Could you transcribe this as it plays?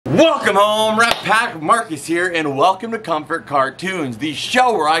Welcome home, Rat Pack. Marcus here, and welcome to Comfort Cartoons, the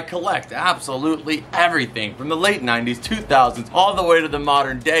show where I collect absolutely everything from the late 90s, 2000s, all the way to the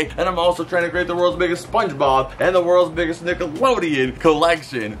modern day. And I'm also trying to create the world's biggest Spongebob and the world's biggest Nickelodeon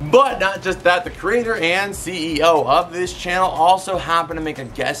collection. But not just that, the creator and CEO of this channel also happened to make a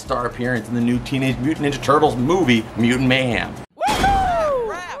guest star appearance in the new Teenage Mutant Ninja Turtles movie, Mutant Mayhem.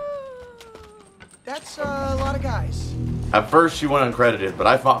 That's a lot of guys. At first she went uncredited, but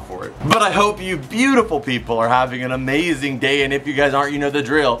I fought for it. But I hope you beautiful people are having an amazing day, and if you guys aren't, you know the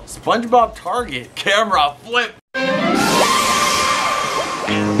drill. SpongeBob target, camera flip.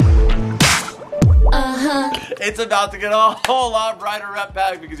 It's about to get a whole lot brighter, Rat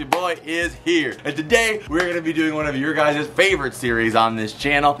Pack, because your boy is here. And today, we're going to be doing one of your guys' favorite series on this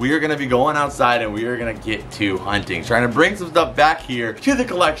channel. We are going to be going outside and we are going to get to hunting. Trying to bring some stuff back here to the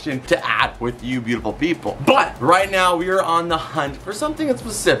collection to add with you beautiful people. But right now, we are on the hunt for something in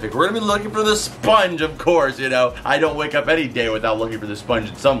specific. We're going to be looking for the sponge, of course. You know, I don't wake up any day without looking for the sponge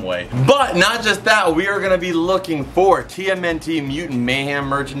in some way. But not just that, we are going to be looking for TMNT Mutant Mayhem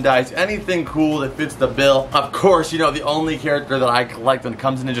merchandise. Anything cool that fits the bill. Of course, you know, the only character that I collect when it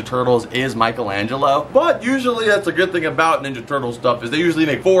comes to Ninja Turtles is Michelangelo. But usually that's a good thing about Ninja Turtle stuff, is they usually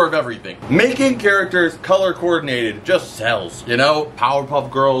make 4 of everything. Making characters color coordinated just sells. You know,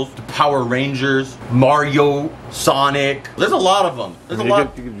 Powerpuff Girls, the Power Rangers, Mario, Sonic. There's a lot of them. There's a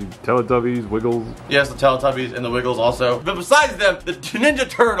lot. You can Teletubbies, Wiggles. Yes, the Teletubbies and the Wiggles also. But besides them, the Ninja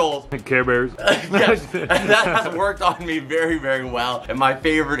Turtles. And Care Bears. Yes, and that has worked on me very, very well. And my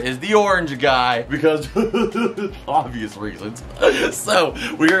favorite is the orange guy, because obvious reasons. So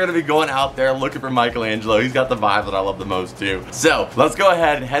we are going to be going out there looking for Michelangelo. He's got the vibe that I love the most too. So let's go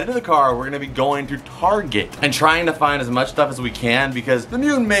ahead and head into the car. We're going to be going to Target and trying to find as much stuff as we can, because the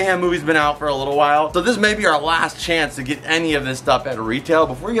Mutant Mayhem movie's been out for a little while. So this may be our last chance to get any of this stuff at retail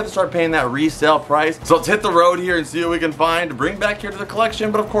before you have to start paying that resale price. So let's hit the road here and see what we can find to bring back here to the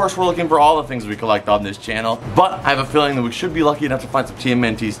collection. But of course, we're looking for all the things we collect on this channel. But I have a feeling that we should be lucky enough to find some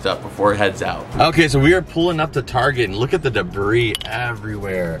TMNT stuff before it heads out. Okay, so we are pulling up to Target and look at the debris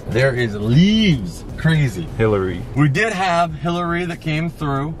everywhere. There is leaves. Crazy. Hillary. We did have Hillary that came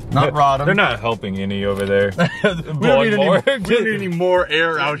through, not Rodham. They're not helping any over there. We don't need any more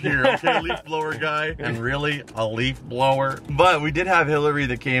air out here, okay, leaf blower guy? And really, a leaf blower? But we did have Hillary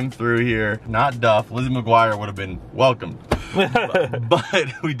that came through here, not Duff. Lizzie McGuire would have been welcomed.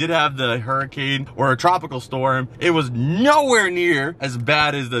 but we did have the hurricane, or a tropical storm. It was nowhere near as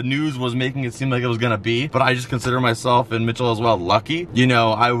bad as the news was making it seem like it was gonna be, but I just consider myself, and Mitchell as well, lucky. You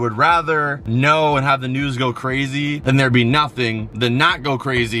know, I would rather know and have the news go crazy than there be nothing, than not go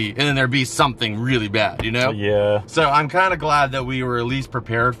crazy and then there be something really bad, you know? Yeah. So I'm kind of glad that we were at least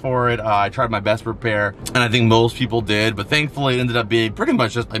prepared for it. I tried my best to prepare, and I think most people did, but thankfully it ended up being pretty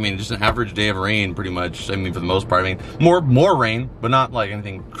much just, I mean, just an average day of rain, pretty much. I mean, for the most part, I mean, more rain, but not like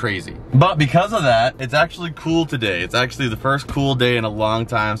anything crazy. But because of that, it's actually cool today. It's actually the first cool day in a long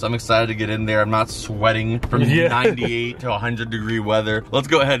time, so I'm excited to get in there. I'm not sweating from 98 to 100-degree weather. Let's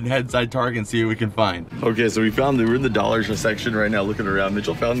go ahead and head inside Target and see what we can find. Okay, so we're in the dollar section right now looking around.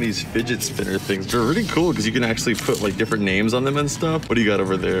 Mitchell found these fidget spinner things. They're really cool because you can actually put like different names on them and stuff. What do you got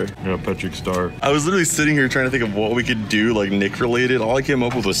over there? Yeah, Patrick Star. I was literally sitting here trying to think of what we could do, like Nick related. All I came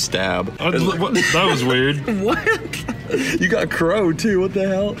up with was stab. That was weird. What? You got Crow too, what the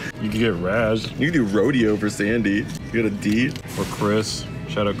hell? You could get Raz. You can do Rodeo for Sandy. You got a D. Or Chris.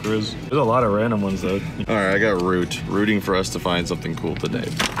 Shout out Chris. There's a lot of random ones though. Alright, I got Root. Rooting for us to find something cool today.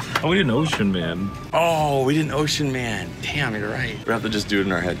 Oh, we did an Ocean Man. Oh, we did an Ocean Man. Damn, you're right. We have to just do it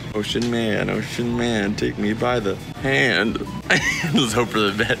in our head. Ocean Man, take me by the hand. Let's hope for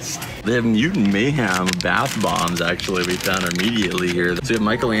the best. They have Mutant Mayhem bath bombs, actually, we found immediately here. So we have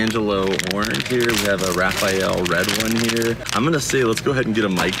Michelangelo orange here. We have a Raphael red one here. I'm gonna say, let's go ahead and get a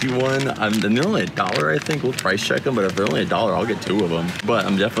Mikey one. And they're only $1, I think. We'll price check them, but if they're only $1, I'll get 2 of them. But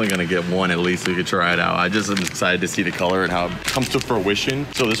I'm definitely gonna get one at least so we can try it out. I just am excited to see the color and how it comes to fruition.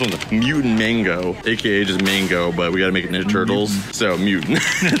 So this one's a Mutant Mango, aka just Mango, but we gotta make it Ninja Turtles, so Mutant.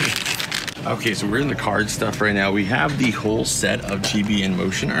 Okay, so we're in the card stuff right now. We have the whole set of Chibi in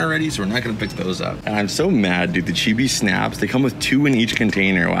motion already, so we're not gonna pick those up. And I'm so mad, dude. The Chibi snaps, they come with 2 in each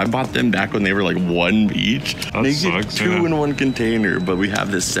container. I bought them back when they were like 1 each. They get 2 in 1 container, but we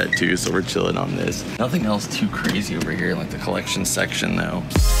have this set too, so we're chilling on this. Nothing else too crazy over here, like the collection section though.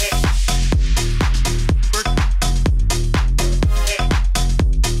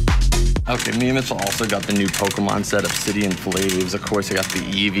 Okay, me and Mitchell also got the new Pokemon set, Obsidian Flaves. Of course, I got the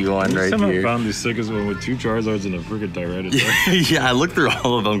Eevee one right Somehow here. found the sickest one with 2 Charizards and a freaking Tyranitar. Yeah, I looked through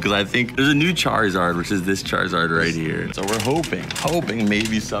all of them because I think there's a new Charizard, which is this Charizard right here. So we're hoping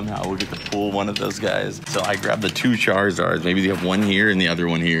maybe somehow we'll get to pull one of those guys. So I grabbed the 2 Charizards. Maybe they have one here and the other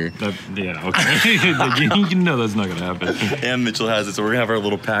one here. Yeah, okay. You know that's not gonna happen. And Mitchell has it, so we're gonna have our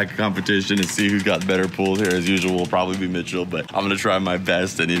little pack competition and see who's got better pulls here. As usual, will probably be Mitchell, but I'm gonna try my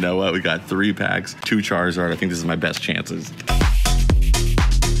best. And you know what? We got 3 packs, 2 Charizard. I think this is my best chances.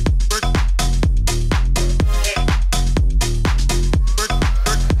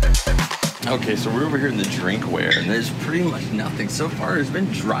 Okay, so we're over here in the drinkware, and there's pretty much nothing. So far, it's been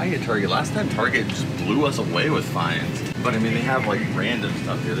dry at Target. Last time, Target just blew us away with finds. But I mean, they have like random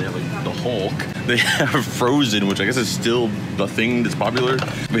stuff here. They have like the Hulk. They have Frozen, which I guess is still the thing that's popular.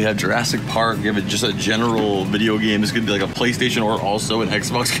 We have Jurassic Park. We have just a general video game. This could be like a PlayStation or also an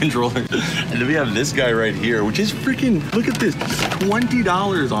Xbox controller. And then we have this guy right here, which is freaking, look at this,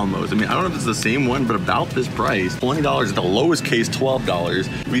 $20 almost. I mean, I don't know if it's the same one, but about this price, $20 at the lowest case,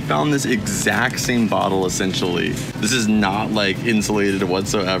 $12. We found this exact same bottle essentially. This is not like insulated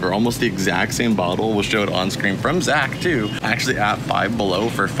whatsoever. Almost the exact same bottle. We'll show it on screen from Zach too. Actually at Five Below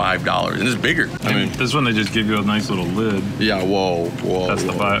for $5, and it's bigger. I mean, this one they just give you a nice little lid. Yeah, whoa. That's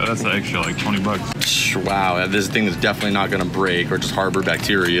the extra like $20. Wow, this thing is definitely not gonna break or just harbor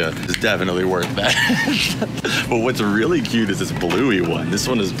bacteria. It's definitely worth that. But what's really cute is this bluey one. This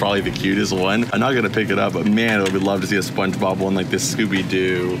one is probably the cutest one. I'm not gonna pick it up, but man, I would love to see a SpongeBob one like this,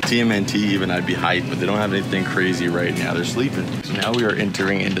 Scooby-Doo, TMNT even. I'd be hyped, but they don't have anything crazy right now. They're sleeping. So now we are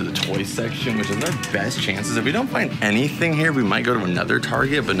entering into the toy section, which is our best chances. If we don't find anything here, we might go to another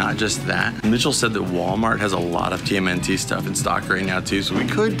Target, but not just that. Mitchell said that Walmart has a lot of TMNT stuff in stock right now too, so we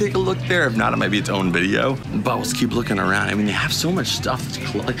could take a look there. If not, it might be its own video, but let's keep looking around. I mean, they have so much stuff.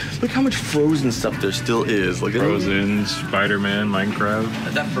 Like, look how much Frozen stuff there still is. Like Frozen, Spider-Man,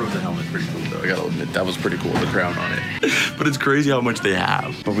 Minecraft. That Frozen helmet's pretty cool though. I gotta admit, that was pretty cool, the crown on it. But it's crazy how much they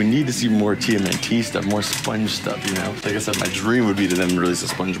have. But we need to see more TMNT stuff, more Sponge stuff, you know? Like I said, my dream would be to them release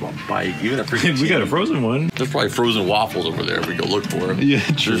a SpongeBob bike, even a freaking We got a Frozen one. There's probably Frozen waffles over there if we go look for them. Yeah,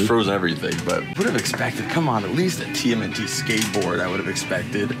 true. There's Frozen everything, but would have expected, come on, at least a TMNT skateboard I would have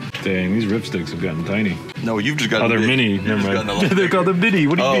expected. Dang, these ripsticks have gotten tiny. No, you've just got they're mini. Never mind. They're called the mini.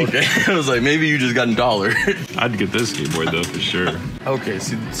 What do you mean? Okay. I was like, maybe you just got $1. I'd get this skateboard though, for sure. Okay,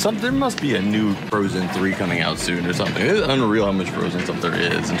 see, there must be a new Frozen 3 coming out soon or something. It's unreal how much Frozen stuff there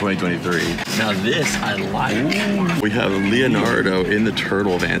is in 2023. Now this I like. Ooh. We have Leonardo in the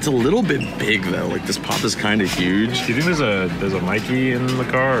turtle van. It's a little bit big though. Like this pop is kind of huge. Do you think there's a Mikey in the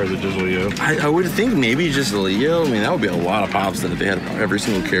car, or is it just Leo? I would think maybe just Leo. I mean, that would be a lot of pops then if they had every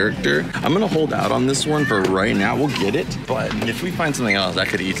single character. I'm gonna hold out on this one for right now. We'll get it, but if we find something else, that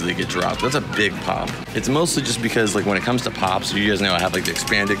could easily get dropped. That's a big pop. It's mostly just because like when it comes to pops, you guys know I have like the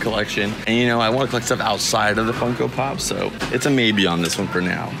expanded collection, and you know I want to collect stuff outside of the Funko Pop, so it's a maybe on this one for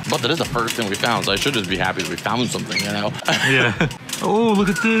now. But that is the first thing we found, so I should just be happy that we found something, you know? Yeah. Oh, look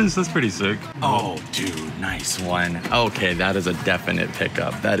at this. That's pretty sick. Oh, dude, nice one. Okay, that is a definite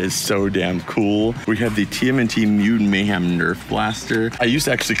pickup. That is so damn cool. We have the TMNT Mutant Mayhem Nerf Blaster. I used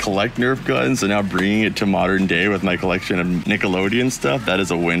to actually collect Nerf guns, so now bringing it to modern day with my collection of Nickelodeon stuff, that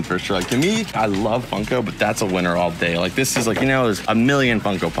is a win for sure. Like, to me, I love Funko, but that's a winner all day. Like, this is like, you know, there's a million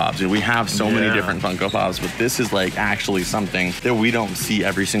Funko Pops. We have so many different Funko Pops, but this is like actually something that we don't see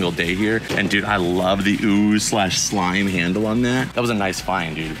every single day here. And dude, I love the ooze/slime handle on that. That was a nice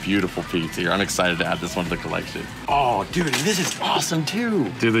find, dude. Beautiful piece here. I'm excited to add this one to the collection. Oh, dude, this is awesome too.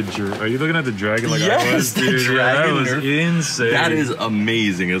 Dude, are you looking at the dragon like yes, I was? Dude, the dragon. That was insane. That is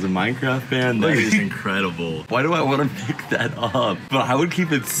amazing. As a Minecraft fan, that is incredible. Why do I want to pick that up? But I would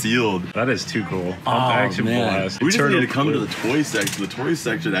keep it sealed. That is too cool. Oh, Action man. blast. We just need to come to the toy section. The toy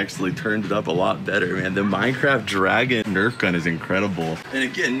section actually turned it up a lot better, man. The Minecraft Dragon Nerf gun is incredible. And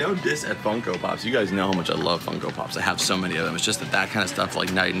again, no diss at Funko Pops. You guys know how much I love Funko Pops. I have so many of them. It's just that kind of stuff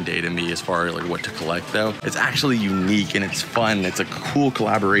like night and day to me as far as like what to collect though. It's actually unique and it's fun. It's a cool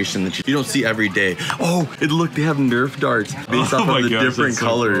collaboration that you don't see every day. Oh, look, they have Nerf darts based off of the different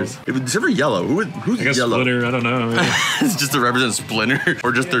colors. So cool. It's ever yellow. Who's I guess yellow? Splinter, I don't know. It's just to represent Splinter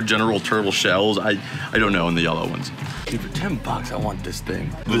or just their general turtle shells. I don't know in the yellow ones. Dude, for $10, I want this thing.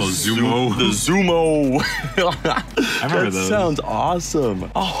 The Zumo. The Zumo. I remember that those. Sounds awesome.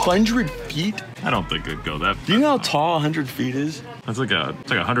 100 feet? I don't think it'd go that far. Do you know how tall 100 feet is? It's like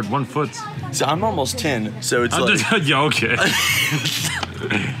 101 foot. So I'm almost 10, so it's yeah, okay.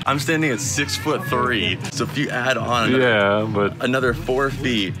 I'm standing at 6'3", so if you add on yeah, but another 4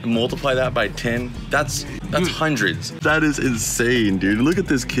 feet, multiply that by 10, that's That's hundreds. That is insane, dude. Look at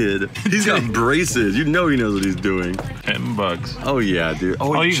this kid. He's got braces. You know he knows what he's doing. $10. Oh yeah, dude.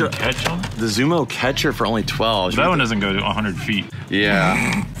 Oh, you can catch them? The Zumo catcher for only 12. That one doesn't go to 100 feet. Yeah,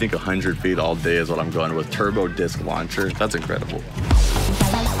 I think 100 feet all day is what I'm going with. Turbo disc launcher. That's incredible.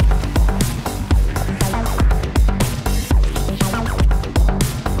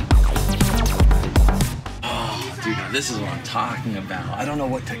 This is what I'm talking about. I don't know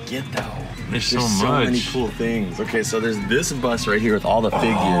what to get though. There's so many cool things. Okay, so there's this bus right here with all the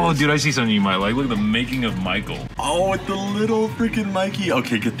figures. Oh, dude, I see something you might like. Look at the making of Michael. Oh, with the little freaking Mikey.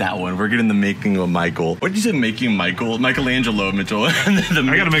 Okay, get that one. We're getting the making of Michael. What did you say, making Michael? Michelangelo, Mitchell. I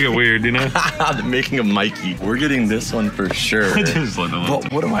gotta make it weird, you know? The making of Mikey. We're getting this one for sure. Just let them.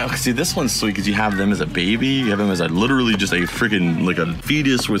 But what am I? See, this one's sweet because you have them as a baby. You have them as literally just a freaking, like a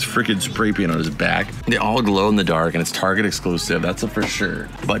fetus with freaking spray paint on his back. They all glow in the dark and it's Target exclusive. That's a for sure.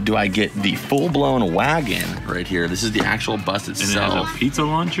 But do I get the full-blown wagon right here? This is the actual bus itself. And it has a pizza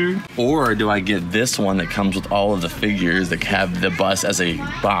launcher? Or do I get this one that comes with all of the figures that have the bus as a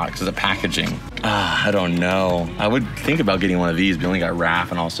box, as a packaging? I don't know. I would think about getting one of these, but we only got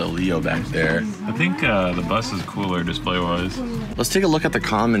Raph and also Leo back there. I think the bus is cooler display-wise. Let's take a look at the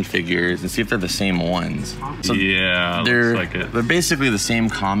common figures and see if they're the same ones. So yeah, they're, looks like it. They're basically the same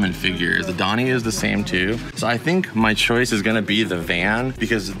common figures. The Donnie is the same too. So I think my choice is gonna be the van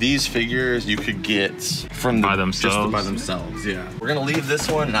because these figures you could get from by themselves. Just by themselves, yeah. We're gonna leave this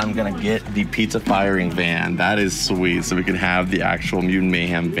one and I'm gonna get the pizza firing van. That is sweet. So we can have the actual Mutant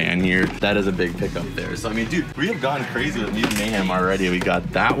Mayhem van here. That is a big pickup there. So I mean, dude, we have gone crazy with Mutant Mayhem already. We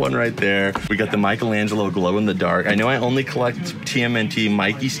got that one right there. We got the Michelangelo glow in the dark. I know I only collect TMNT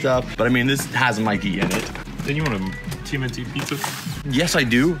Mikey stuff, but I mean, this has Mikey in it. Then you want a TMNT pizza? Yes, I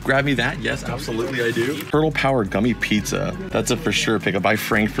do. Grab me that. Yes, absolutely I do. Turtle Power Gummy Pizza. That's a for sure pickup by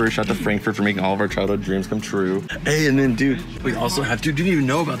Frankfurt. Shout out to Frankfurt for making all of our childhood dreams come true. Hey, and then, dude, we also have, dude, didn't even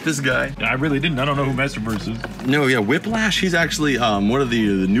know about this guy. Yeah, I really didn't. I don't know who Masterverse is. No, yeah, Whiplash. He's actually one of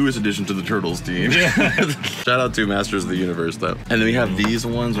the newest additions to the Turtles team. Yeah. Shout out to Masters of the Universe, though. And then we have these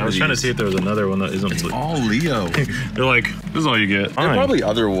ones. I was trying to see if there was another one that isn't. It's all Leo. They're like, this is all you get. There probably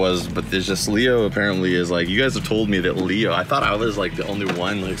other was, but there's just Leo apparently is like, you guys have told me that Leo, I thought I was like the only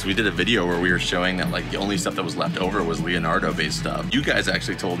one. Like, so we did a video where we were showing that like the only stuff that was left over was Leonardo based stuff. You guys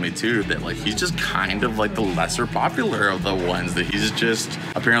actually told me too that like he's just kind of like the lesser popular of the ones, that he's just,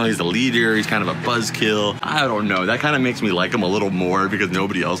 apparently he's the leader, he's kind of a buzzkill. I don't know, that kind of makes me like him a little more because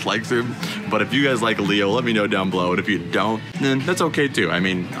nobody else likes him. But if you guys like Leo, let me know down below, and if you don't, then that's okay too. I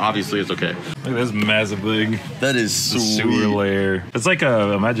mean, obviously it's okay. Look at this massive thing. That is sweet. Sewer layer. It's like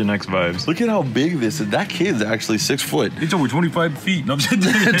a Imagine X vibes. Look at how big this is. That kid's actually 6 foot. It's over 25 feet. No,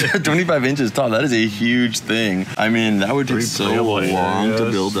 25 inches tall. That is a huge thing. I mean, that would take so long to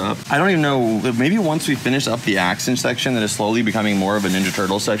build up. I don't even know. Maybe once we finish up the action section, that is slowly becoming more of a Ninja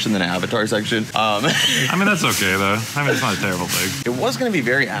Turtle section than an Avatar section. I mean, that's okay though. I mean, it's not a terrible thing. It was going to be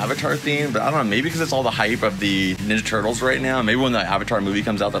very Avatar themed, but I don't know. Maybe because it's all the hype of the Ninja Turtles right now. Maybe when the Avatar movie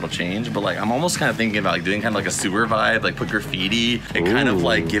comes out, that'll change. But like, I'm almost kind of thinking about like doing kind of like a sewer vibe, like put graffiti and kind of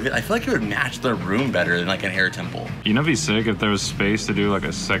like give it. I feel like it would match the room better than like an air temple. You know, it'd be sick if there was space to do like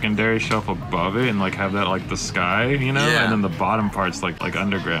a secondary shelf above it and like have that like the sky, you know, yeah. And then the bottom part's like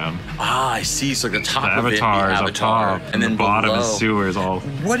underground. Ah, I see. So the top the of Avatar is up top, and then the bottom below. is sewers. All.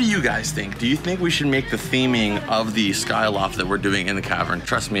 What do you guys think? Do you think we should make the theming of the skyloft that we're doing in the cavern?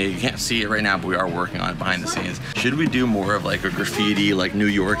 Trust me, you can't see it right now, but we are working on it behind the scenes. Should we do more of like a graffiti, like New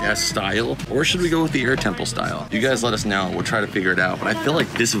York-esque style, or should we go with the air temple style? You guys let us know. We'll try to figure it out. But I feel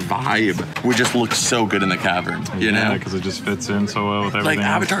like this vibe would just look so good in the cavern, you know? Because it just fits in so well with everything. Like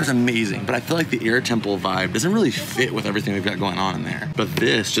Avatar is amazing, but I feel like the air temple vibe doesn't really fit with everything we've got going on in there. But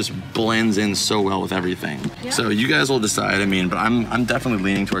this just blends in so well with everything. Yeah. So you guys will decide. I mean, but I'm definitely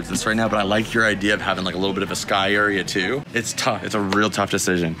leaning towards this right now. But I like your idea of having like a little bit of a sky area too. It's tough. It's a real tough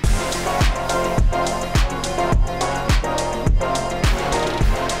decision.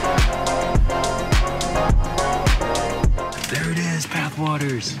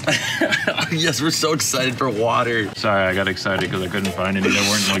 Waters. Yes, we're so excited for water. Sorry, I got excited because I couldn't find any that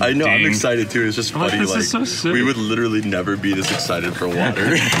weren't like I know, dinged. I'm excited too. It's just funny. This is so sick. We would literally never be this excited for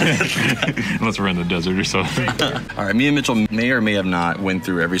water. Unless we're in the desert or something. All right, me and Mitchell may or may have not went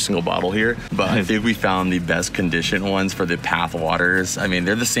through every single bottle here, but I think we found the best condition ones for the Path Waters. I mean,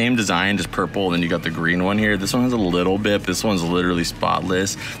 they're the same design, just purple, and then you got the green one here. This one has a little bit. This one's literally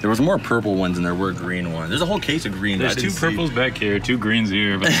spotless. There was more purple ones than there were green ones. There's a whole case of green. There's 2 purples back here, 2 greens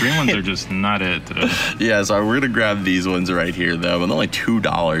here, but the green ones are just not it today. Yeah, so we're gonna grab these ones right here though, but only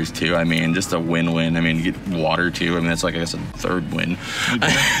 $2 too. I mean, just a win-win. I mean, you get water too. I mean, that's like, I guess, a third win.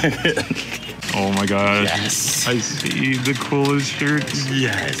 Oh my gosh. Yes. I see the coolest shirts.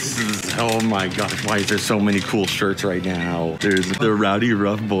 Yes. Oh my gosh. Why is there so many cool shirts right now? There's the Rowdy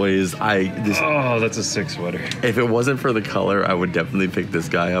Rough Boys. Oh, that's a sick sweater. If it wasn't for the color, I would definitely pick this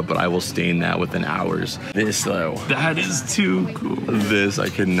guy up, but I will stain that within hours. This though. That is too cool. This I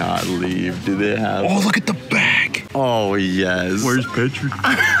cannot leave. Do they have? Oh, look at the back. Oh yes. Where's Patrick?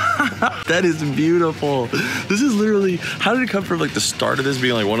 That is beautiful. This is literally, how did it come from like the start of this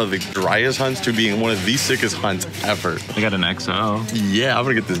being like one of the driest hunts to being one of the sickest hunts ever? I got an XL. Yeah, I'm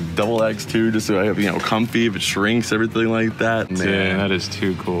gonna get this double X too, just so I have, you know, comfy, if it shrinks, everything like that. Man, Dude, that is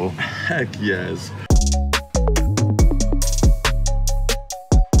too cool. Heck yes.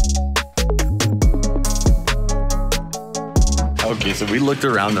 Okay, so we looked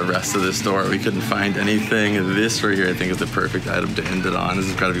around the rest of the store. We couldn't find anything. This right here, I think, is the perfect item to end it on. This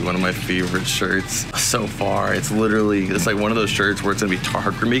has got to be one of my favorite shirts so far. It's literally, it's like one of those shirts where it's gonna be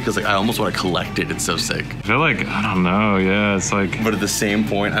hard for me because like I almost want to collect it. It's so sick. I feel like, I don't know, yeah, it's like... But at the same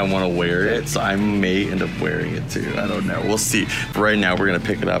point, I want to wear it, so I may end up wearing it too. I don't know. We'll see. But right now, we're gonna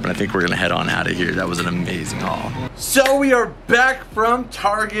pick it up, and I think we're gonna head on out of here. That was an amazing haul. So we are back from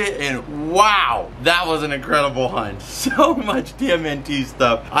Target, and wow, that was an incredible hunt. So much TMNT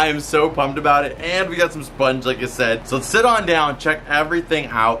stuff. I am so pumped about it, and we got some sponge, like I said. So let's sit on down, check everything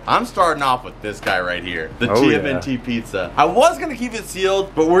out. I'm starting off with this guy right here, the TMNT pizza. I was gonna keep it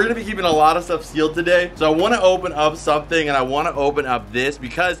sealed, but we're gonna be keeping a lot of stuff sealed today. So I want to open up something, and I want to open up this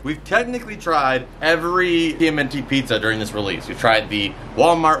because we've technically tried every TMNT pizza during this release. We tried the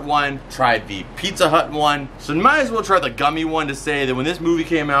Walmart one, tried the Pizza Hut one, so might as well try the gummy one to say that when this movie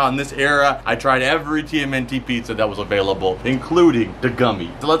came out in this era, I tried every TMNT pizza that was available, including the gummy.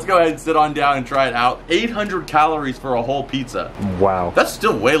 So let's go ahead and sit on down and try it out. 800 calories for a whole pizza. Wow. That's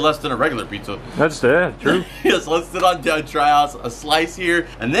still way less than a regular pizza. That's true. Yes, let's sit on down and try out a slice here.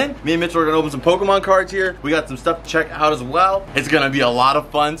 And then me and Mitchell are gonna open some Pokemon cards here. We got some stuff to check out as well. It's gonna be a lot of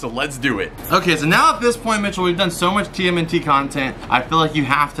fun, so let's do it. Okay, so now at this point, Mitchell, we've done so much TMNT content. I feel like you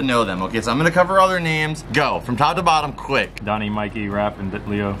have to know them. Okay, so I'm gonna cover all their names. Go, from top to bottom, quick. Donnie, Mikey, Raph, and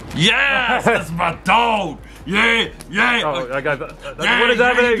Leo. Yes, that's my dog. Yeah. Oh, I got that. Yeah, what is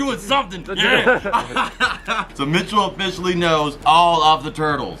happening? You're doing something. Yeah. So Mitchell officially knows all of the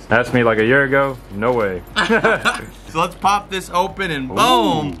turtles. Asked me like a year ago. No way. So let's pop this open and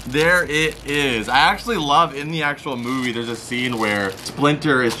boom, there it is. I actually love in the actual movie, there's a scene where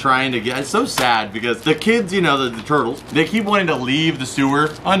Splinter is trying to get, it's so sad because the kids, you know, the turtles, they keep wanting to leave the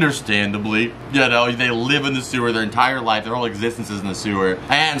sewer, understandably. You know, they live in the sewer their entire life, their whole existence is in the sewer.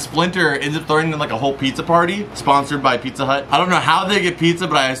 And Splinter ends up throwing them like a whole pizza party, sponsored by Pizza Hut. I don't know how they get pizza,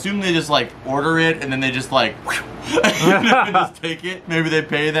 but I assume they just like order it and then they just like, just take it. Maybe they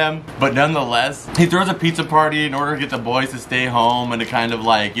pay them. But nonetheless, he throws a pizza party in order to get the boys to stay home and to kind of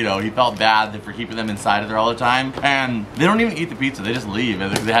like, you know, he felt bad for keeping them inside of there all the time. And they don't even eat the pizza. They just leave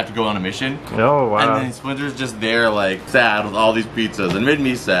and they have to go on a mission. Oh, wow. And then Splinter's just there like sad with all these pizzas and made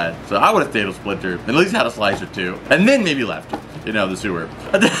me sad. So I would have stayed with Splinter. At least had a slice or two. And then maybe left, you know, the sewer.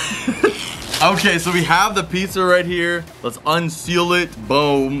 Okay, so we have the pizza right here. Let's unseal it.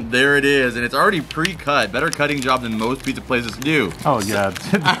 Boom, there it is. And it's already pre-cut. Better cutting job than most pizza places do. Oh, yeah.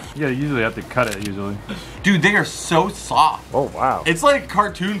 Yeah, you usually have to cut it, usually. Dude, they are so soft. Oh, wow. It's like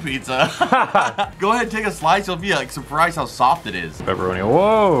cartoon pizza. Go ahead and take a slice. You'll be like surprised how soft it is. Pepperoni.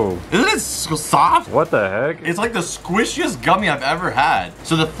 Whoa. Isn't it so soft? What the heck? It's like the squishiest gummy I've ever had.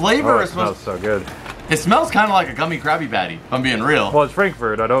 So the flavor it smells so good. It smells kind of like a gummy Krabby Patty, if I'm being real. Well, it's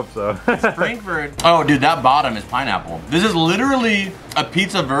Frankfurt, I'd hope so. It's Frankfurt. Oh, dude, that bottom is pineapple. This is literally a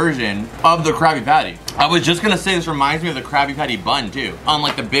pizza version of the Krabby Patty. I was just gonna say this reminds me of the Krabby Patty bun, too. On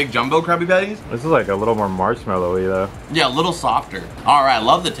like the big jumbo Krabby Patties. This is like a little more marshmallowy, though. Yeah, a little softer. All right, I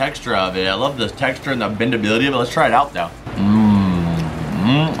love the texture of it. I love the texture and the bendability of it. Let's try it out, though.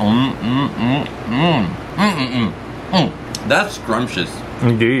 That's scrumptious.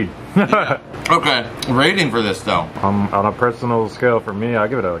 Indeed. Yeah. Okay, rating for this though. On a personal scale for me, I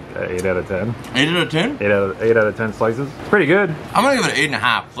give it a 8 out of 10. 8 out of 10? 8 out of 10 slices. It's pretty good. I'm gonna give it an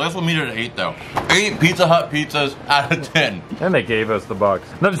 8.5. So that's what meet it at 8 though. 8 Pizza Hut pizzas out of 10. And they gave us the box.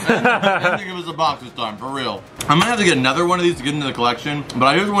 And they gave us a box this time, for real. I'm gonna have to get another one of these to get into the collection, but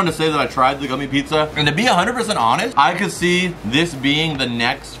I just wanted to say that I tried the gummy pizza, and to be 100% honest, I could see this being the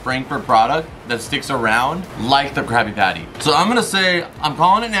next Frankfurt product that sticks around like the Krabby Patty. So I'm gonna say, I'm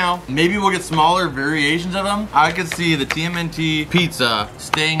calling it now. Maybe we'll get smaller variations of them. I could see the TMNT pizza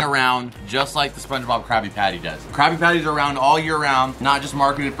staying around just like the SpongeBob Krabby Patty does. Krabby Patties are around all year round, not just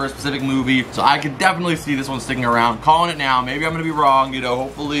marketed for a specific movie. So I could definitely see this one sticking around. Calling it now. Maybe I'm gonna be wrong, you know,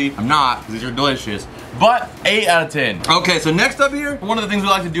 hopefully I'm not, because these are delicious. but 8 out of 10. Okay, so next up here, one of the things we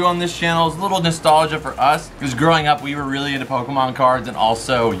like to do on this channel is a little nostalgia for us, because growing up we were really into Pokemon cards and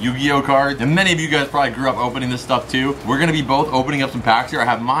also Yu-Gi-Oh cards, and many of you guys probably grew up opening this stuff too. We're gonna be both opening up some packs here. I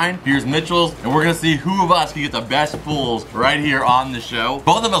have mine, here's Mitchell's, and we're gonna see who of us can get the best pulls right here on the show.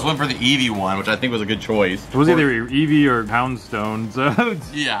 Both of us went for the Eevee one, which I think was a good choice. It was either Eevee or Houndstone, so...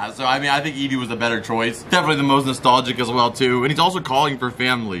 Yeah, so I mean, I think Eevee was a better choice. Definitely the most nostalgic as well too, and he's also calling for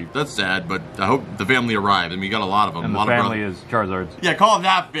family. That's sad, but I hope the family arrived, and we got a lot of them. And a lot the family of is Charizard's. Yeah, call it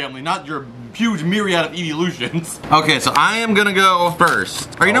that family, not your huge myriad of evolutions. Okay, so I am gonna go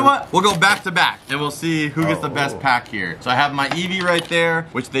first. Or you know what? We'll go back to back, and we'll see who gets the best pack here. So I have my Eevee right there,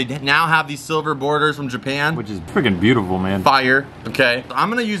 which they now have these silver borders from Japan. Which is freaking beautiful, man. Fire. Okay. So I'm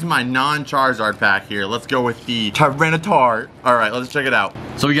gonna use my non-Charizard pack here. Let's go with the Tyranitar. All right, let's check it out.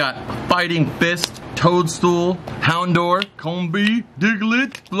 So we got Fighting Fist, Toadstool, Houndour, Combi,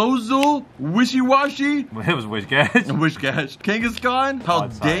 Diglett, Flozel, Wishy-Washy. It was Wishcash. Wishcash. Kangaskhan,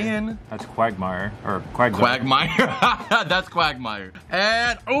 Paldean. That's Quagmire. Or Quagmire. Quagmire. That's Quagmire.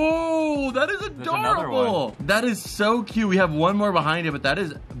 And, oh, that is adorable. That is so cute. We have one more behind it, but that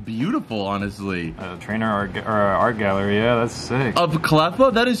is beautiful, honestly. Trainer art gallery. Yeah, that's sick. Of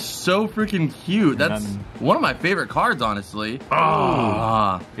Cleffa? That is so freaking cute. That's one of my favorite cards, honestly.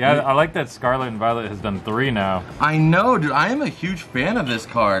 Oh. Yeah, I like that Scarlet and Violet has done 3 now. I know, dude. I am a huge fan of this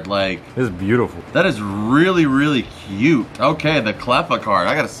card. Like, it's beautiful. That is really, really cute. Okay, the Cleffa card.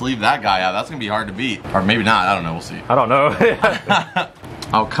 I gotta sleeve that guy out. That's gonna be hard to beat. Or maybe not. I don't know. We'll see. I don't know.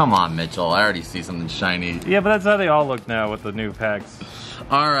 Oh, come on, Mitchell. I already see something shiny. Yeah, but that's how they all look now with the new packs.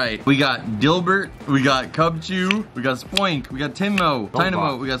 All right, we got Dilbert, we got Cubchoo, we got Spoink, we got Tinmo,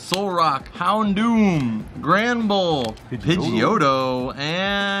 Dynamo, we got Solrock, Houndoom, Granbull, Pidgeotto,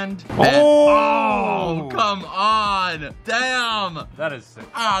 and... Oh, come on. Damn. That is sick.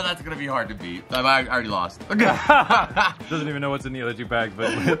 Ah, that's going to be hard to beat. I already lost. Okay. Doesn't even know what's in the other 2 packs,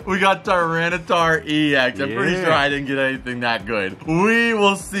 but... We got Tyranitar EX. I'm pretty sure I didn't get anything that good. We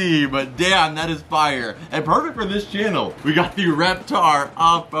will see, but damn, that is fire. And perfect for this channel. We got the Reptar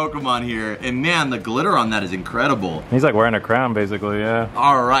of Pokemon here, and man, the glitter on that is incredible. He's like wearing a crown, basically, yeah.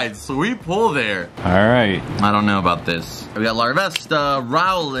 All right, sweet pull there. All right. I don't know about this. We got Larvesta,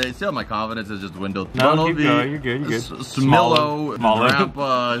 Rowlet. See how my confidence is just dwindled. No, keep going. You're good. You're good. Smillow,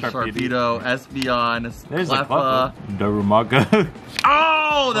 Rampa, Sharpedo, Espeon, Cleffa, Darumaka.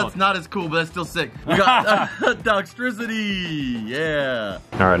 Oh, that's not as cool, but that's still sick. We got Doxtricity. Yeah.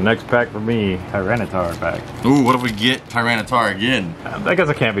 All right, next pack for me, Tyranitar pack. Ooh, what if we get Tyranitar again? I guess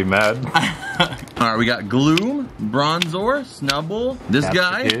I can't be mad. All right, we got Gloom, Bronzor, Snubbull, this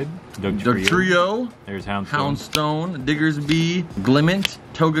guy, Dugtrio, there's Houndstone, Diggersby, Glimment,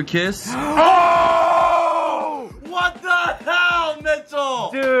 Togekiss. Oh! What the hell, Mitchell?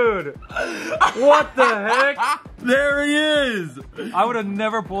 Dude, what the heck? There he is. I would have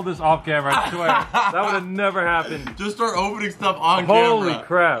never pulled this off camera, I swear. That would have never happened. Just start opening stuff on camera. Holy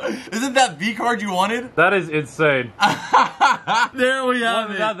crap. Isn't that V card you wanted? That is insane. There we have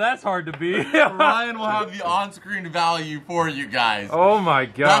it. Now that's hard to beat. Ryan will have the on-screen value for you guys. Oh my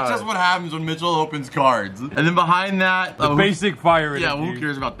god. That's just what happens when Mitchell opens cards. And then behind that... the basic fire in yeah, who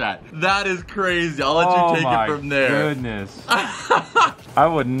cares about that? That is crazy. I'll let you take it from there. Goodness. I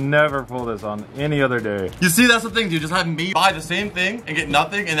would never pull this on any other day. You see, that's the thing, dude. Just have me buy the same thing and get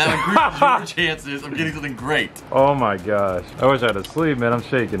nothing, and that increases your chances of getting something great. Oh my gosh. I wish I had a sleeve, man. I'm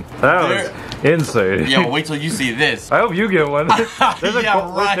shaking. That was insane. Yeah, well, wait till you see this. I hope you get one.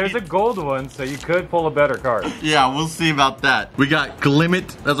 Right. There's a gold one, so you could pull a better card. Yeah, we'll see about that. We got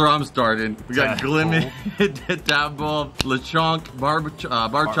Glimmet. That's where I'm starting. We got Glimmet, Tadball, Lechonk,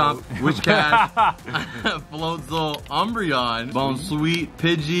 Barchomp, Wishcash, Floatzel, Umbreon, Bonsweet,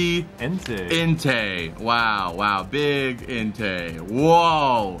 Pidgey, Entei. Wow, wow, big Entei.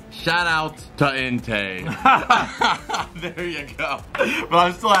 Whoa, shout out to Entei. There you go. But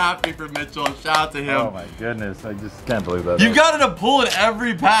I'm still happy for Mitchell. Shout out to him. Oh my goodness, I just can't believe that. You got to pull in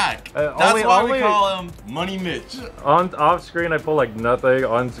every pack. That's why we call him Money Mitch. Off screen, I pull like nothing.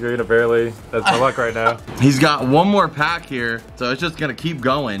 On screen, apparently. That's my luck right now. He's got one more pack here, so it's just gonna keep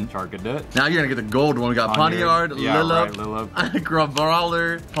going. Charcadet. Now you're gonna get the gold one. We got Poniard, Lilip,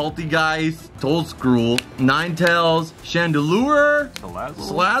 Gravaller, Poltegeist, Tollscrew, Ninetales, Chandelure,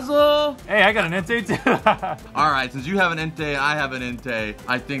 Salazzle. Hey, I got an Entei too. All right, since you have an Entei, I have an Entei.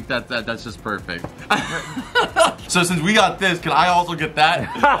 I think that's just perfect. So since we got this, can I also get that?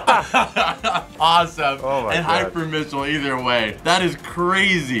 Awesome. Oh my and God. Hyper Mitchell either way. That is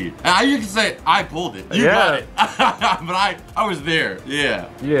crazy. And you can say I pulled it. You got it. But I was there. Yeah.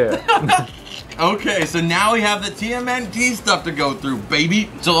 Yeah. Okay, so now we have the TMNT stuff to go through, baby.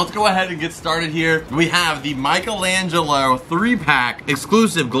 So let's go ahead and get started here. We have the Michelangelo 3-pack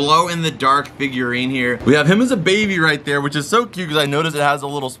exclusive glow-in-the-dark figurine here. We have him as a baby right there, which is so cute because I noticed it has a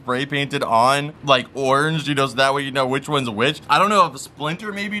little spray painted on, like orange, you know, so that way you know which one's which. I don't know if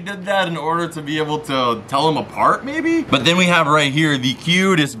Splinter maybe did that in order to be able to tell them apart, maybe? But then we have right here the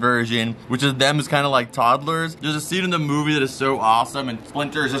cutest version, which is them as kind of like toddlers. There's a scene in the movie that is so awesome, and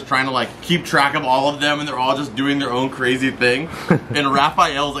Splinter is just trying to like keep track of all of them, and they're all just doing their own crazy thing. And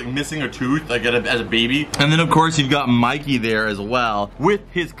Raphael's like missing a tooth, like as a baby. And then of course you've got Mikey there as well, with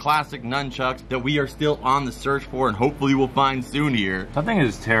his classic nunchucks that we are still on the search for, and hopefully we'll find soon here. Something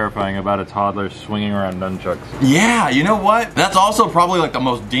is terrifying about a toddler swinging around nunchucks. Yeah, you know what? That's also probably like the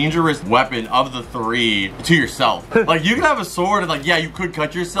most dangerous weapon of the three to yourself. Like you can have a sword and like, yeah, you could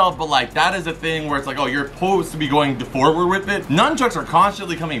cut yourself, but like that is a thing where it's like, oh, you're supposed to be going forward with it. Nunchucks are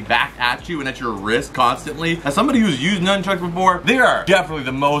constantly coming back at you and at your wrist constantly. As somebody who's used nunchucks before, they are definitely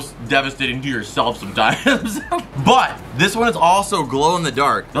the most devastating to yourself sometimes. But this one is also glow in the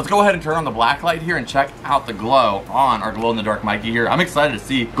dark. Let's go ahead and turn on the black light here and check out the glow on our glow in the dark Mikey here. I'm excited to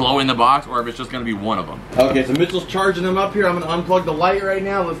see glow in the box or if it's just gonna be one of them. Okay, so Mitchell's charging them up here. I'm gonna unplug the light right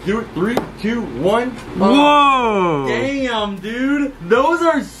now. Let's do it. 3, 2, 1. Whoa! Damn, dude. Those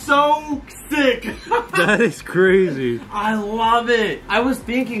are so sick. That is crazy. I love it. I was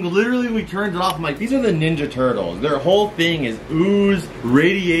thinking literally when we turned it off, I'm like, these are the Ninja Turtles. Their whole thing is ooze,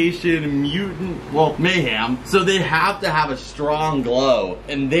 radiation, mutant, well, mayhem. So they have to have a strong glow,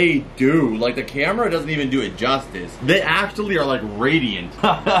 and they do. Like the camera doesn't even do it justice. They actually are like radiant.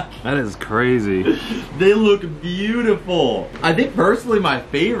 That is crazy. They look beautiful. I think personally my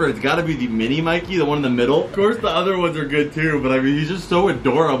favorite's gotta be the mini Mikey, the one in the middle. Of course the other ones are good too, but I mean, he's just so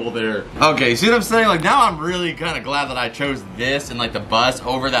adorable there. Okay, see what I'm saying? Like now I'm really kind of glad that I chose this and like the bus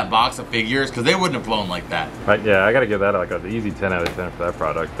over that box of figures, because they wouldn't have flown like that. Yeah, I gotta give that like an easy 10 out of 10 for that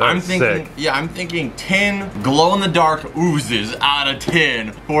product. I'm thinking, sick. Yeah, I'm thinking 10 glow-in-the-dark oozes out of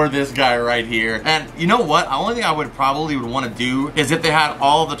 10 for this guy right here. And you know what? The only thing I would probably want to do is if they had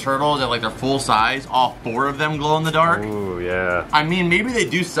all the turtles at like their full size, all 4 of them glow-in-the-dark. Ooh, yeah. I mean, maybe they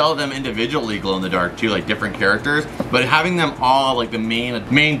do sell them individually glow-in-the-dark too, like different characters, but having them all like the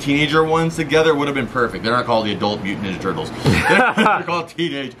main teenager ones together would have been perfect. They're not called the Adult Mutant Ninja Turtles. They're called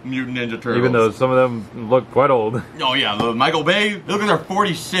Teenage Mutant Ninja Turtles. Even though some of them look quite old. Oh yeah, the Michael Bay, look like they're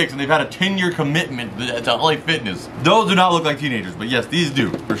 46 and they've had a 10-year commitment to LA Fitness. Those do not look like teenagers, but yes, these do,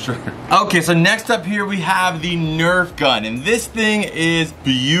 for sure. Okay, so next up here we have the Nerf gun, and this thing is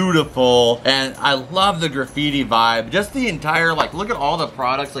beautiful, and I love the graffiti vibe. Just the entire, like, look at all the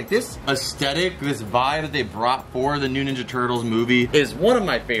products. Like, this aesthetic, this vibe that they brought for the new Ninja Turtles movie is one of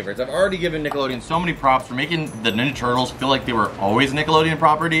my favorites. I've already given Nickelodeon so many props for making the Ninja Turtles feel like they were always Nickelodeon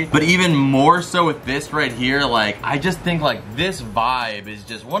property, but even more so with this right here, like, I just think, like, this vibe is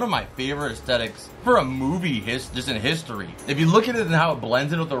just one of my favorite aesthetics for a movie just in history. If you look at it and how it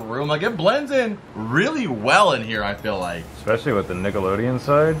blends in with the room, like it blends in really well in here, I feel like. Especially with the Nickelodeon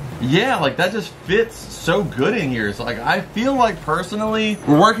side. Yeah, like that just fits so good in here. So like I feel like personally,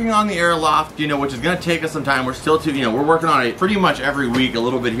 we're working on the airloft, you know, which is gonna take us some time. We're still you know, we're working on it pretty much every week, a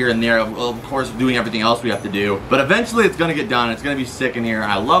little bit here and there, of course doing everything else we have to do. But eventually it's gonna get done. It's gonna be sick in here.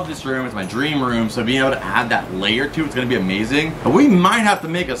 I love this room, it's my dream room. So being able to add that layer to it's gonna be amazing. But we might have to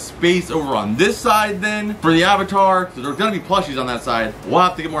make a space over on this side then for the avatar. So there's gonna be plushies on that side. We'll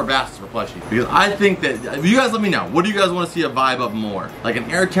have to get more baskets for plushies, because I think that, you guys let me know, what do you guys want to see a vibe of more? Like an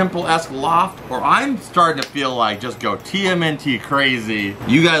Air Temple-esque loft, or I'm starting to feel like just go TMNT crazy.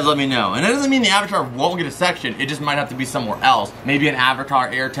 You guys let me know. And that doesn't mean the avatar won't get a section, it just might have to be somewhere else. Maybe an avatar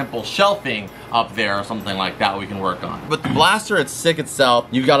Air Temple shelving up there or something like that we can work on. But the blaster, it's sick itself.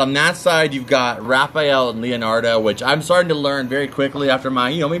 You've got on that side, you've got Raphael and Leonardo, which I'm starting to learn very quickly after my,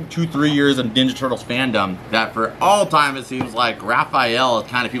 you know, maybe 2-3 years of Ninja Turtles fandom, that for all time it seems like Raphael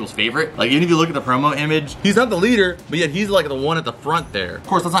is kind of people's favorite. Like even if you look at the promo image, he's not the leader, but yet he's like the one at the front there. Of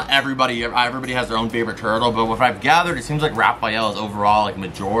course, that's not everybody. Everybody has their own favorite turtle, but what I've gathered, it seems like Raphael is overall like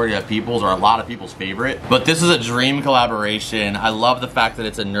majority of people's, or a lot of people's favorite. But this is a dream collaboration. I love the fact that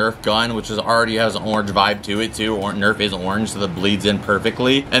it's a Nerf gun, which is already has an orange vibe to it too. Nerf is orange, so that bleeds in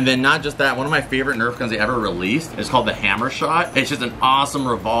perfectly. And then not just that, one of my favorite Nerf guns they ever released is called the Hammer Shot. It's just an awesome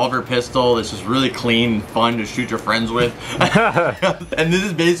revolver pistol that's just really clean and fun to shoot your friends with. And this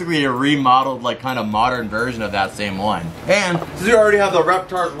is basically a remodeled, like kind of modern version of that same one. And since we already have the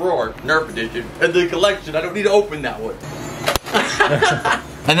Reptar's Roar Nerf edition in the collection, I don't need to open that one.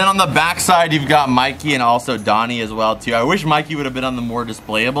 And then on the back side, you've got Mikey and also Donnie as well too. I wish Mikey would have been on the more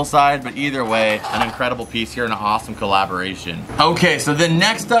displayable side, but either way, an incredible piece here and an awesome collaboration. Okay, so then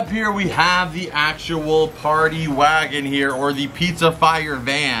next up here, we have the actual party wagon here, or the Pizza Fire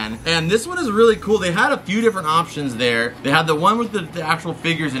van. And this one is really cool. They had a few different options there. They had the one with the actual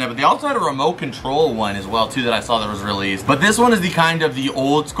figures in it, but they also had a remote control one as well too that I saw that was released. But this one is the kind of the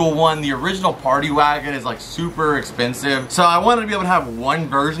old school one. The original party wagon is like super expensive. So I wanted to be able to have one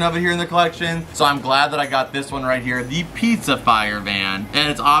version of it here in the collection. So I'm glad that I got this one right here, the Pizza Fire van. And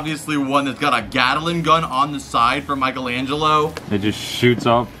it's obviously one that's got a Gatling gun on the side for Michelangelo. It just shoots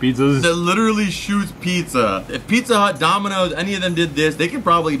off pizzas. That literally shoots pizza. If Pizza Hut, Domino's, any of them did this, they could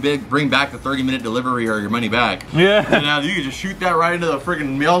probably bring back the 30-minute delivery or your money back. Yeah. You know, you could just shoot that right into the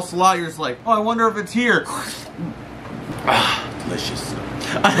freaking mail slot. You're just like, oh, I wonder if it's here. Ah, delicious.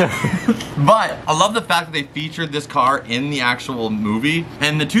 But I love the fact that they featured this car in the actual movie.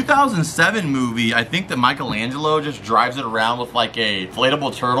 And the 2007 movie, I think that Michelangelo just drives it around with like a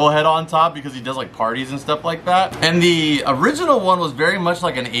inflatable turtle head on top because he does like parties and stuff like that. And the original one was very much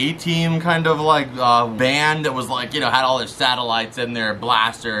like an A-Team kind of like band that was like, you know, had all their satellites in there,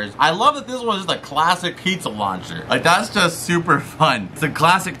 blasters. I love that this one is just a classic pizza launcher. Like, that's just super fun. It's a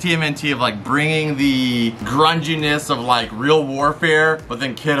classic TMNT of like bringing the grunginess of like real warfare, but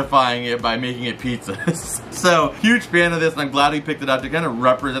then kidifying it by making it pizzas. So, huge fan of this, and I'm glad we picked it up to kind of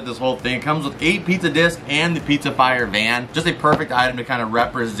represent this whole thing. It comes with 8 pizza discs and the Pizza Fire van. Just a perfect item to kind of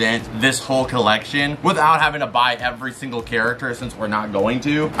represent this whole collection without having to buy every single character, since we're not going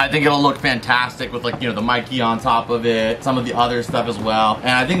to. I think it'll look fantastic with, like, you know, the Mikey on top of it, some of the other stuff as well.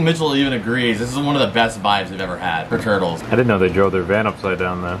 And I think Mitchell even agrees, this is one of the best vibes they've ever had for Turtles. I didn't know they drove their van upside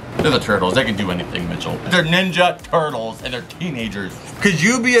down though. They're the Turtles, they can do anything, Mitchell. They're Ninja Turtles, and they're teenagers. Could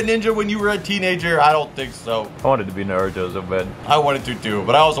you be a ninja when you were a teenager? I don't think so. I wanted to be Naruto so bad. I wanted to too,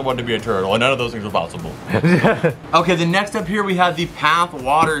 but I also wanted to be a turtle, and none of those things were possible. Okay, then next up here we have the Path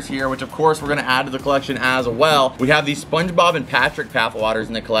Waters here, which of course we're gonna add to the collection as well. We have the Spongebob and Patrick Path Waters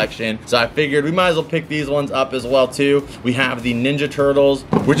in the collection, so I figured we might as well pick these ones up as well too. We have the Ninja Turtles,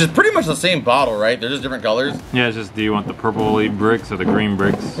 which is pretty much the same bottle, right? They're just different colors. Yeah, it's just, do you want the purple bricks or the green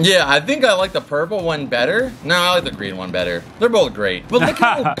bricks? Yeah, I think I like the purple one better. No, I like the green one better. They're both great. But look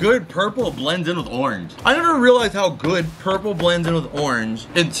how good purple blends in with orange. I never realized how good purple blends in with orange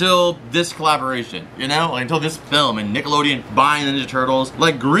until this collaboration, you know? Like, until this film and Nickelodeon buying the Ninja Turtles.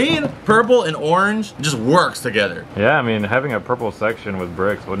 Like, green, purple, and orange just works together. Yeah, I mean, having a purple section with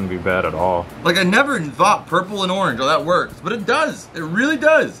bricks wouldn't be bad at all. Like, I never thought purple and orange, oh, that works. But it does. It really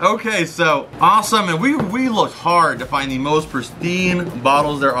does. Okay, so, awesome. And we looked hard to find the most pristine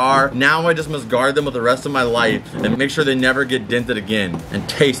bottles there are. Now I just must guard them with the rest of my life and make sure they never get dented again. And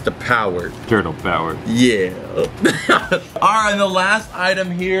taste the power. Turtle power. Yeah. Alright, and the last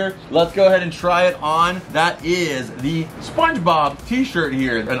item here, let's go ahead and try it on. That is the Spongebob t-shirt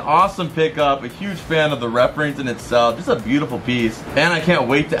here. An awesome pickup, a huge fan of the reference in itself. Just a beautiful piece. And I can't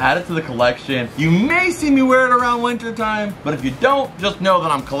wait to add it to the collection. You may see me wear it around winter time, but if you don't, just know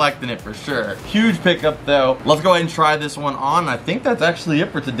that I'm collecting it for sure. Huge pickup though. Let's go ahead and try this one on. I think that's actually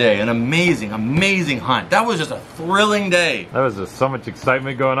it for today. An amazing, amazing hunt. That was just a thrilling day. That was just so much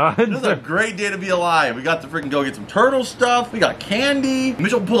excitement going on. This is a great day to be alive. We got to freaking go get some turtle stuff. We got candy.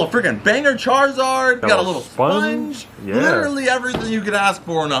 Mitchell pulled a freaking banger Charizard. We got a little sponge. Yeah. Literally everything you could ask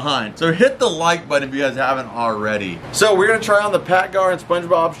for in a hunt. So hit the like button if you guys haven't already. So we're gonna try on the Pat Gar and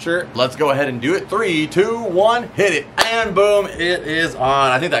SpongeBob shirt. Let's go ahead and do it. 3, 2, 1, hit it. And boom, it is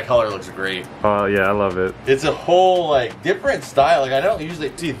on. I think that color looks great. Oh yeah, I love it. It's a whole like different style. Like I don't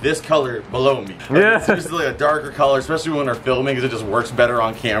usually see this color below me. Like, yeah. It's usually a darker color, especially when we're filming because it just works better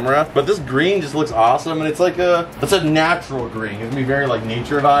on camera. But this green just looks awesome, and it's like it's a natural green. It's gonna be very like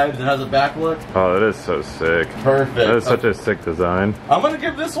nature vibes. It has a back look. Oh, that is so sick. Perfect. That is such a sick design. I'm gonna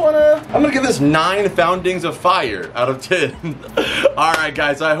give this one I'm gonna give this 9 foundings of fire out of 10. Alright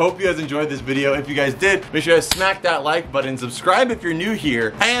guys, so I hope you guys enjoyed this video. If you guys did, make sure you guys smack that like button, subscribe if you're new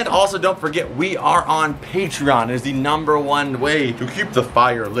here, and also don't forget we are on Patreon. It is the #1 way to keep the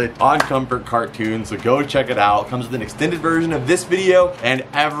fire lit on Comfort Cartoons, so go check it out. It comes with an extended version of this video and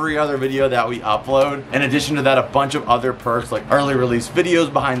every other video that we upload. In addition to that, a bunch of other perks like early release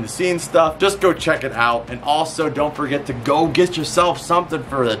videos, behind the scenes stuff. Just go check it out. And also don't forget to go get yourself something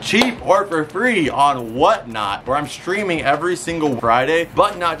for the cheap or for free on Whatnot, where I'm streaming every single Friday.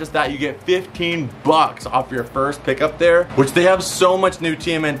 But not just that, you get 15 bucks off your first pickup there, which they have so much new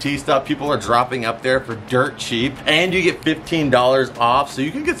TMNT stuff people are dropping up there for dirt cheap, and you get $15 off, so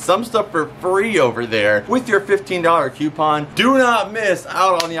you can get some stuff for free over there with your $15 coupon. Do not miss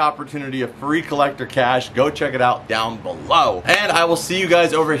out on the opportunity of free collector cash. Go check it out down below. And I will see you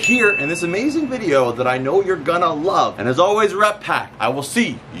guys over here in this amazing video that I know you're gonna love. And as always, Rep Pack, I will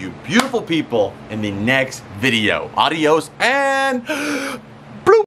see you beautiful people in the next video. Adios and